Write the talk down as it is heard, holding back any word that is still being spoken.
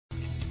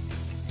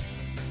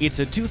It's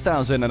a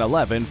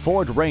 2011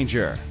 Ford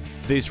Ranger.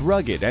 This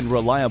rugged and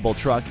reliable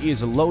truck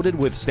is loaded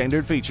with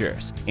standard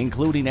features,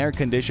 including air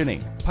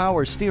conditioning,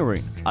 power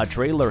steering, a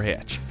trailer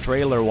hitch,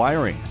 trailer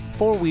wiring,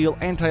 four-wheel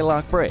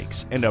anti-lock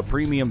brakes, and a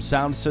premium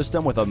sound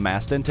system with a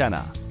mast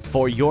antenna.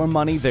 For your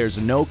money, there's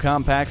no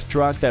compact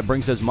truck that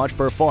brings as much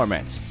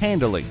performance,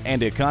 handling,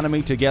 and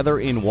economy together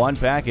in one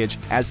package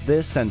as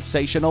this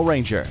sensational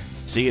Ranger.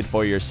 See it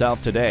for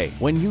yourself today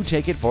when you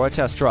take it for a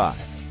test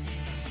drive.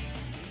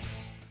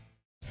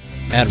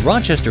 At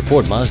Rochester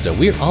Ford Mazda,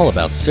 we're all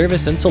about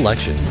service and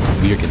selection.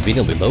 We are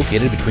conveniently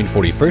located between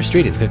 41st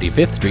Street and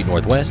 55th Street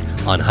Northwest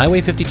on Highway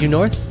 52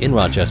 North in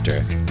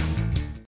Rochester.